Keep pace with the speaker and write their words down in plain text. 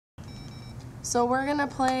So we're gonna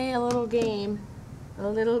play a little game.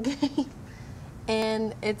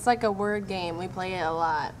 And it's like a word game. We play it a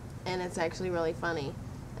lot. And it's actually really funny.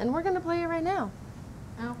 And we're gonna play it right now.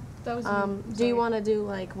 Oh, that was do you want to do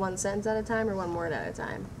like one sentence at a time or one word at a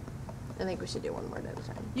time? I think we should do one word at a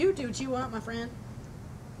time. You do what you want, my friend.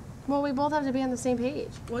 Well, we both have to be on the same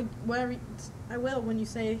page. Well, whatever. I will when you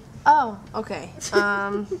say. Oh, okay.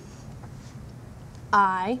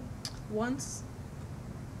 I Once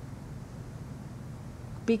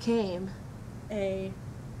became a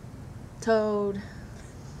toad.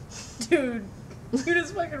 dude. You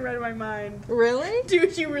just fucking read my mind. Really?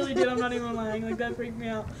 Dude, you really did. I'm not even lying. Like, that freaked me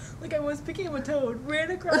out. Like, I became a toad,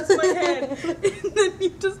 ran across my head, and then you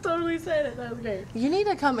just totally said it. That was great. You need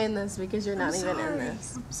to come in this because you're not even in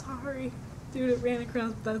this. I'm sorry. Dude, it ran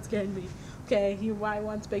across, that scared me. Okay, I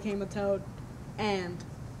once became a toad, and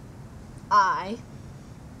I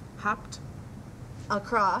hopped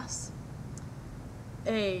across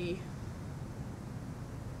a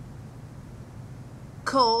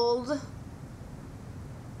cold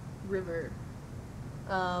river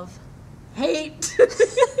of hate.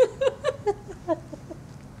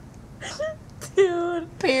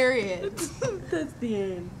 Dude. period. That's the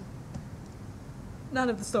end. Not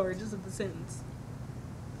of the story, just of the sentence.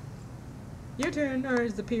 Your turn, or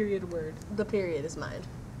is the period word? The period is mine.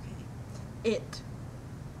 Okay. It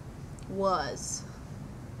Was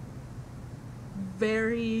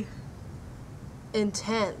very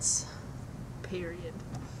intense. period.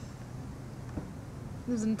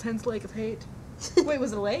 It was an intense lake of hate. Wait,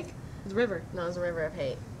 was it a lake? It was a river. No, it was a river of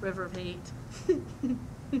hate. River of hate.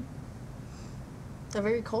 A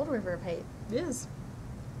very cold river of hate. It is.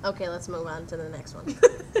 Okay, let's move on to the next one.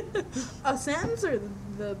 A sentence or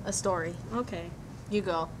the... A story. Okay. You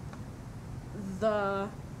go. The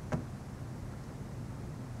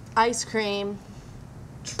Ice cream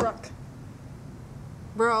truck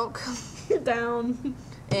broke down.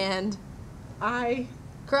 and I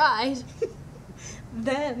cried.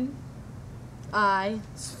 then I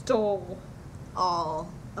stole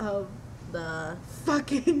all of the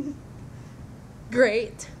fucking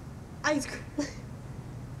great ice cream.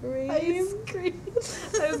 cream. Ice cream.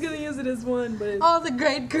 I was gonna use it as one, but it's... All the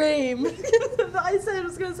great cream. I said I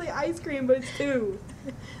was gonna say ice cream, but it's two.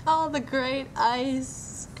 All the great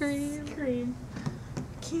ice cream. Cream.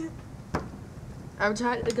 Can't. I'm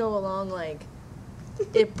trying to go along like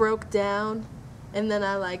it broke down, and then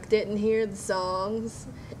I like didn't hear the songs,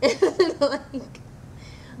 and then,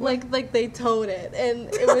 like they towed it, and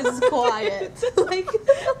it was quiet. Like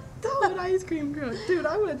Toad ice cream truck. Dude,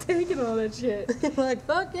 I would have taken all that shit. like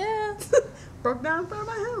fuck yeah, Broke down in front of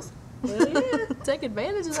my house. Well, yeah. take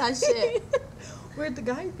advantage of that shit. Where'd the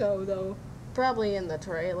guy go, though? Probably in the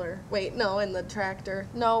trailer. Wait, no, in the tractor.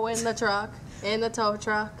 No, in the truck. In the tow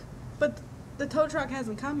truck. But the tow truck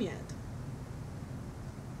hasn't come yet.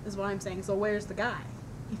 Is what I'm saying. So where's the guy?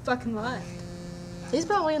 He fucking left. He's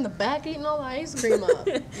probably in the back eating all the ice cream up.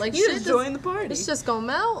 Like you shit just joined the party. It's just gonna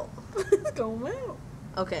melt. It's going out.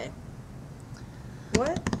 Okay.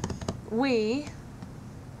 What? We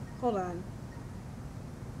Hold on.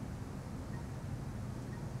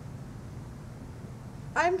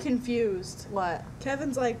 I'm confused. what?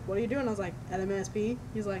 Kevin's like, what are you doing? I was like, at MSP.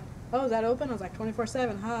 He's like, oh, is that open? I was like,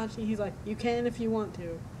 24/7, huh? He's like, you can if you want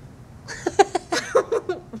to.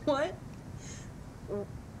 What?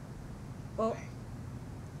 Oh.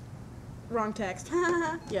 Wrong text.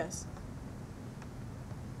 Yes.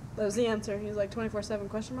 That was the answer. He was like 24/7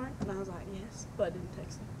 question mark? And I was like, yes, but I didn't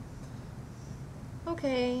text him.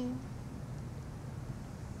 Okay.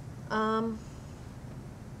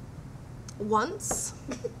 Once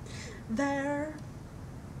There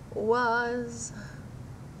was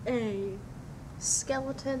a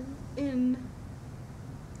skeleton in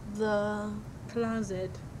the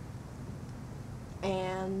closet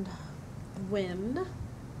and when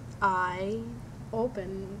I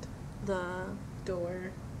opened the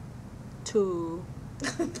door to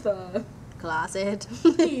the closet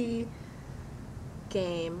he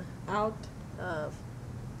came out of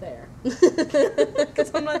there.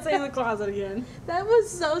 Because I'm not saying the closet again. That was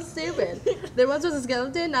so stupid. There once was a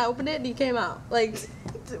skeleton, I opened it and he came out. Like,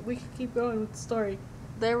 We can keep going with the story.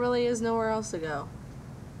 there really is nowhere else to go.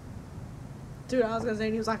 Dude, I was gonna say,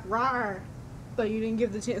 and he was like, rawr. But you didn't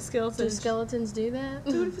give the skeleton. Do skeletons do that?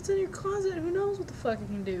 Dude, if it's in your closet, who knows what the fuck it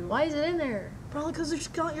can do? Why is it in there? Probably because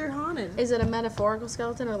you're haunted. Is it a metaphorical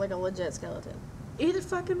skeleton or like a legit skeleton? Either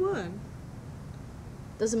fucking one.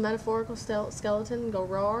 Does a metaphorical skeleton go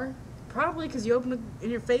roar? Probably because you open it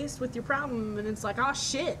in your face with your problem and it's like, oh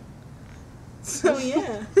shit. So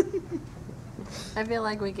yeah. I feel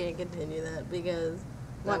like we can't continue that because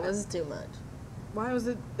that was too much. Why was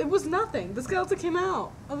it? It was nothing. The skeleton came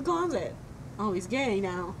out of the closet. Oh, he's gay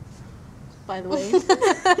now. By the way,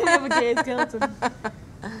 we have a gay skeleton.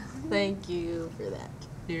 Thank you for that.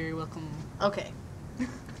 You're welcome. Okay.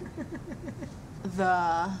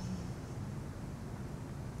 The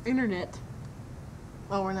internet.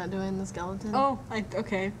 Oh, we're not doing the skeleton? Oh,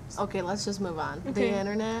 okay. Okay, let's just move on. Okay. The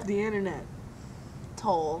internet The internet.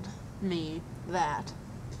 told Me. that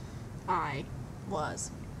I.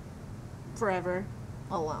 was Forever.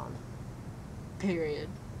 alone. Period.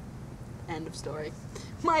 End of story.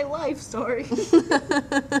 My life story. God.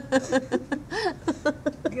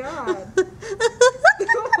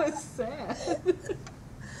 That was sad.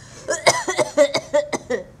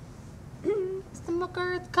 Stomach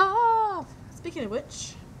earth cough. Speaking of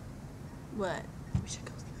which, What? we should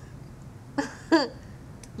go snack.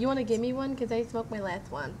 You want to give me one? Because I smoked my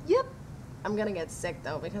last one. Yep. I'm going to get sick,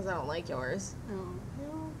 though, because I don't like yours. Oh,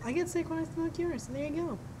 well, I get sick when I smoke yours, so there you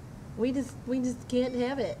go. We just can't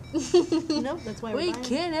have it. Nope, that's why we're we buying.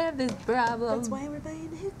 can't have this problem. That's why we're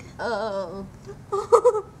buying a Oh.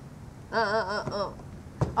 hookah.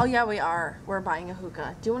 Oh, yeah, we are. We're buying a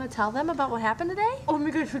hookah. Do you want to tell them about what happened today? Oh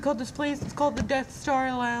my gosh, we called this place. It's called the Death Star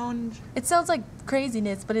Lounge. It sounds like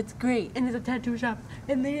craziness, but it's great. And it's a tattoo shop.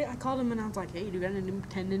 And I called them and I was like, hey, do you got any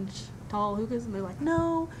 10-inch tall hookahs? And they're like,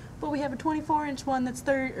 no, but we have a 24-inch one that's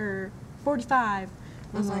 45. And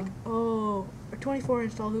I was like, oh, a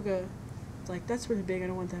 24-inch tall hookah. It's like, that's really big. I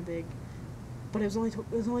don't want that big. But it was only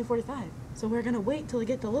 45. So we're gonna wait till we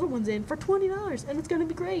get the little ones in for $20, and it's gonna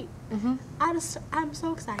be great. I'm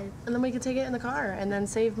so excited. And then we can take it in the car and then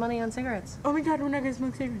save money on cigarettes. Oh my God, we're not gonna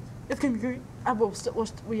smoke cigarettes. It's gonna be great.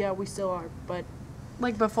 We still are, but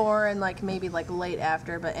Like before and like maybe like late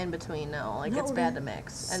after, but in between, no. Like No, it's we're bad to gonna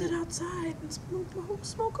mix. sit And outside and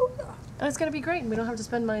smoke hookah. it's gonna be great. We don't have to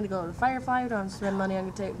spend money to go to Firefly. We don't have to spend money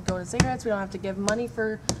on going to cigarettes. We don't have to give money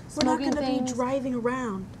for We're not smoking gonna things. be driving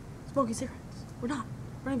around smoking cigarettes. We're not.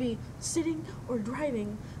 We're gonna be sitting or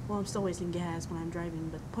driving. Well, I'm still wasting gas when I'm driving,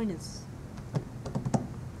 but the point is,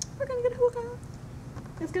 we're gonna get a hookah.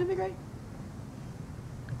 It's gonna be great.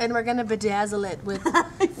 And we're gonna bedazzle it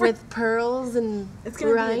with pearls and It's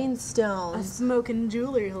gonna be a rhinestones. smoking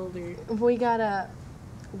jewelry holder. We got a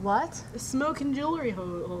what? A smoking jewelry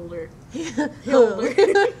holder. Holder.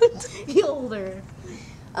 Holder.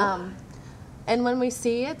 And when we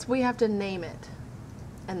see it, we have to name it.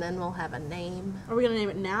 And then we'll have a name. Are we gonna name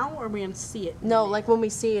it now, or are we gonna see it? No, like when we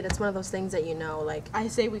see it, it's one of those things that you know, like. I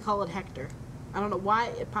say we call it Hector. I don't know why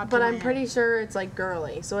it popped. But in my I'm head. pretty sure it's like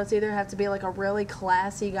girly. So it's either have to be like a really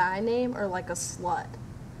classy guy name or like a slut.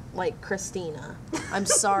 Like Christina. I'm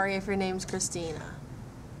sorry if your name's Christina.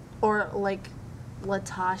 Or like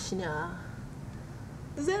Latashna.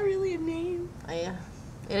 Is that really a name? Yeah.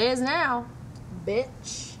 It is now.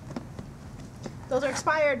 Bitch. Those are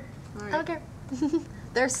expired. All right. I don't care.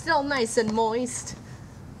 They're still nice and moist.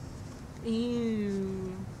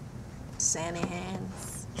 Ew. Sandy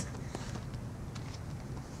hands.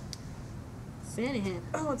 Sandy hand.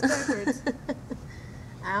 Oh, it's backwards.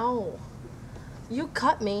 Ow. You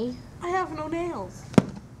cut me. I have no nails.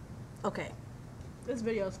 Okay. This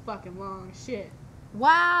video is fucking long as shit.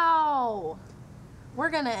 Wow. We're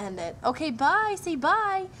gonna end it. Okay, bye. Say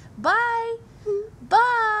bye. Bye.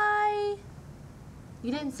 Bye.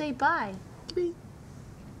 You didn't say bye. Bye.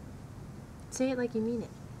 Say it like you mean it.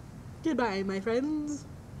 Goodbye, my friends.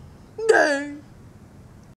 No.